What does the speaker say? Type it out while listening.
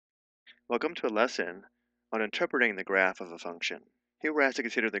Welcome to a lesson on interpreting the graph of a function. Here we're asked to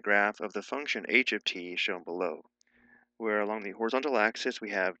consider the graph of the function h of t shown below, where along the horizontal axis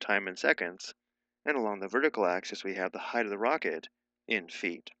we have time in seconds, and along the vertical axis we have the height of the rocket in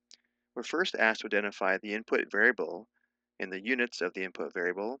feet. We're first asked to identify the input variable and the units of the input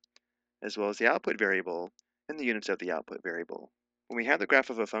variable, as well as the output variable and the units of the output variable. When we have the graph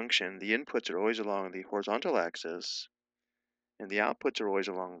of a function, the inputs are always along the horizontal axis, and the outputs are always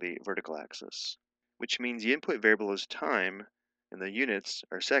along the vertical axis, which means the input variable is time and the units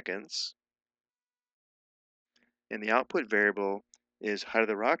are seconds, and the output variable is height of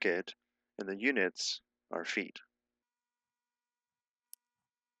the rocket and the units are feet.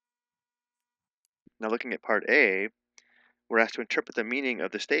 Now looking at part A, we're asked to interpret the meaning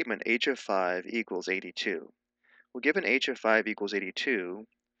of the statement h of 5 equals 82. Well, given h of 5 equals 82,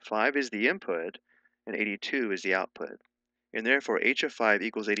 5 is the input and 82 is the output. And therefore h of 5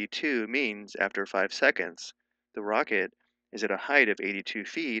 equals 82 means after 5 seconds, the rocket is at a height of 82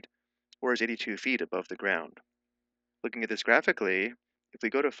 feet or is 82 feet above the ground. Looking at this graphically, if we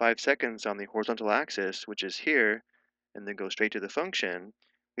go to 5 seconds on the horizontal axis, which is here, and then go straight to the function,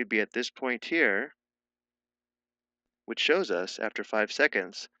 we'd be at this point here, which shows us after 5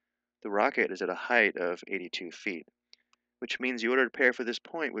 seconds, the rocket is at a height of 82 feet, which means the ordered pair for this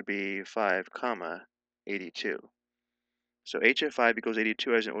point would be 5, comma 82. So h of 5 equals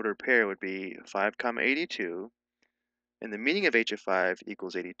 82 as an ordered pair would be 5, comma 82, and the meaning of h of 5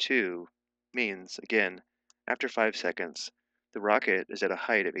 equals 82 means, again, after 5 seconds, the rocket is at a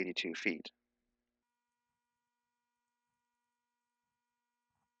height of 82 feet.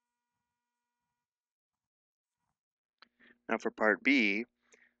 Now for part B,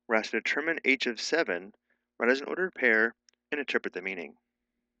 we're asked to determine h of 7, write as an ordered pair, and interpret the meaning.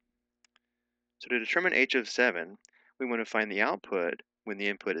 So to determine h of 7, we want to find the output when the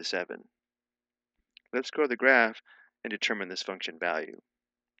input is 7. Let's go to the graph and determine this function value.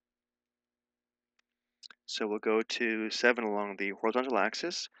 So we'll go to 7 along the horizontal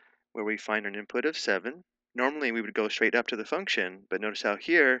axis, where we find an input of 7. Normally we would go straight up to the function, but notice how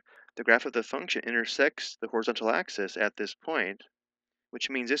here the graph of the function intersects the horizontal axis at this point, which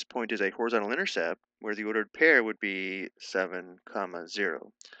means this point is a horizontal intercept where the ordered pair would be 7, comma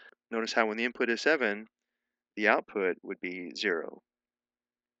 0. Notice how when the input is 7, the output would be 0,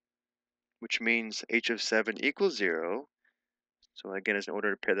 which means h of 7 equals 0. So again, as an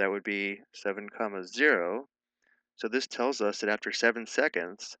ordered pair, that would be 7, comma 0. So this tells us that after 7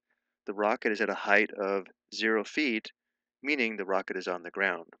 seconds, the rocket is at a height of 0 feet, meaning the rocket is on the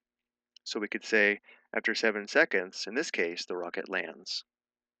ground. So we could say after 7 seconds, in this case, the rocket lands.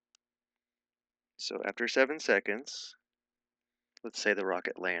 So after 7 seconds, let's say the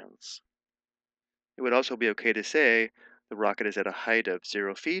rocket lands. It would also be okay to say the rocket is at a height of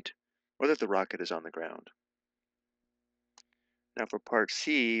 0 feet, or that the rocket is on the ground. Now for part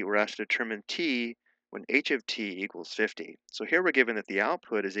C, we're asked to determine t when h of t equals 50. So here we're given that the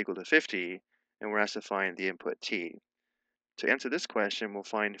output is equal to 50, and we're asked to find the input t. To answer this question, we'll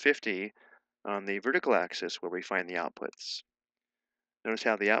find 50 on the vertical axis where we find the outputs. Notice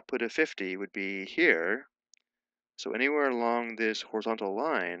how the output of 50 would be here. So anywhere along this horizontal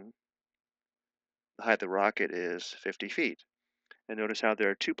line, the height of the rocket is 50 feet. And notice how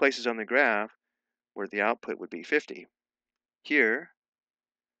there are two places on the graph where the output would be 50. Here,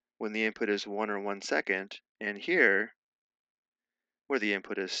 when the input is 1 or 1 second, and here, where the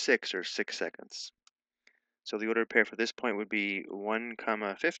input is 6 or 6 seconds. So the ordered pair for this point would be 1,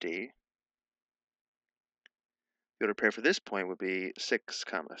 comma 50. The ordered pair for this point would be 6,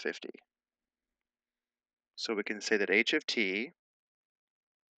 comma 50. So we can say that h of t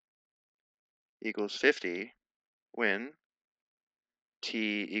equals 50 when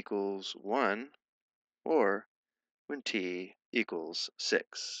t equals 1 or when t equals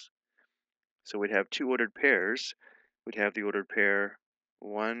 6. So we'd have two ordered pairs. We'd have the ordered pair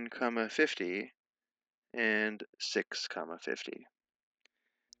 1, comma 50 and 6, comma 50.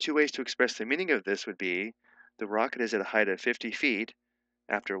 Two ways to express the meaning of this would be the rocket is at a height of 50 feet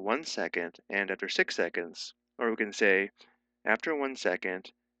after 1 second and after 6 seconds, or we can say after 1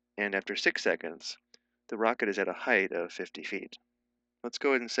 second and after 6 seconds, the rocket is at a height of 50 feet. Let's go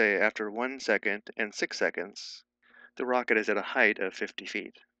ahead and say after 1 second and 6 seconds, the rocket is at a height of 50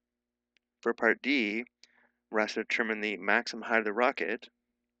 feet. For part D, we're asked to determine the maximum height of the rocket.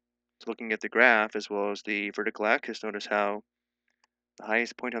 So looking at the graph as well as the vertical axis, notice how the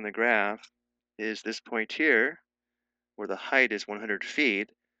highest point on the graph is this point here, where the height is 100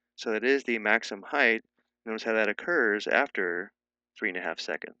 feet. So that is the maximum height. Notice how that occurs after 3.5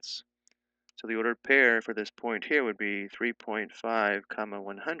 seconds. So the ordered pair for this point here would be 3.5, comma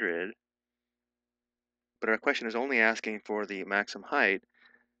 100. but our question is only asking for the maximum height,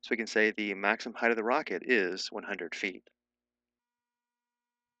 so we can say the maximum height of the rocket is 100 feet.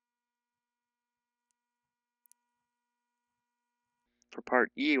 For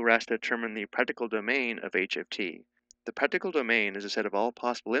part E, we're asked to determine the practical domain of h of t. The practical domain is a set of all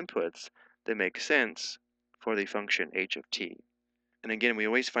possible inputs that make sense for the function h of t. And again, we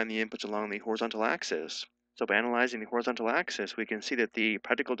always find the inputs along the horizontal axis. So by analyzing the horizontal axis, we can see that the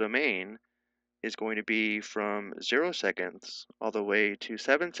practical domain is going to be from 0 seconds all the way to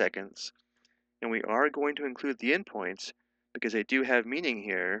 7 seconds. And we are going to include the endpoints because they do have meaning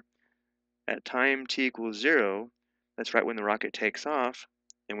here. At time t equals 0, that's right when the rocket takes off.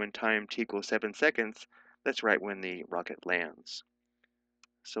 And when time t equals 7 seconds, that's right when the rocket lands.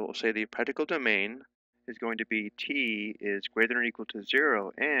 So we'll say the practical domain is going to be t is greater than or equal to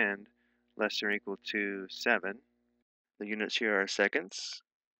 0 and less than or equal to 7. The units here are seconds.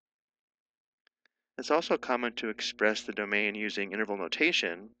 It's also common to express the domain using interval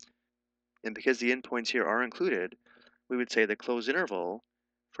notation, and because the endpoints here are included, we would say the closed interval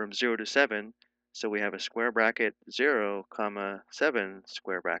from 0 to 7, so we have a square bracket 0, comma 7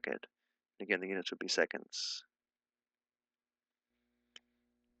 square bracket. Again, the units would be seconds.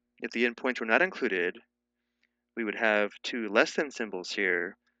 If the endpoints were not included, we would have two less than symbols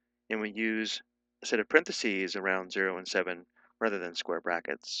here, and we use a set of parentheses around 0 and 7 rather than square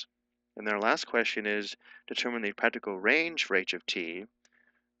brackets. And then our last question is determine the practical range for h of t.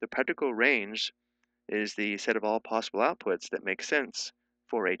 The practical range is the set of all possible outputs that make sense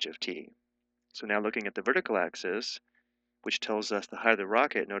for h of t. So now looking at the vertical axis, which tells us the height of the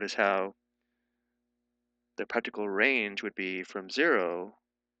rocket, notice how the practical range would be from 0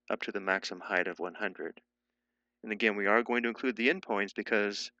 up to the maximum height of 100. And again, we are going to include the endpoints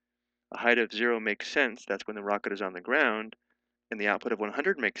because a height of 0 makes sense, that's when the rocket is on the ground, and the output of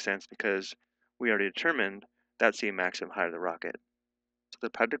 100 makes sense because we already determined that's the maximum height of the rocket. So the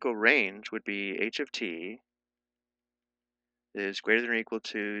practical range would be h of t is greater than or equal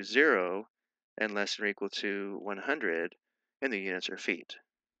to 0 and less than or equal to 100, and the units are feet.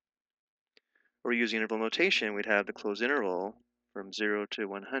 Or using interval notation, we'd have the closed interval from 0 to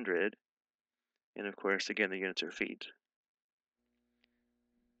 100, and of course, again, the units are feet.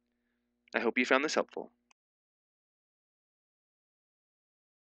 I hope you found this helpful.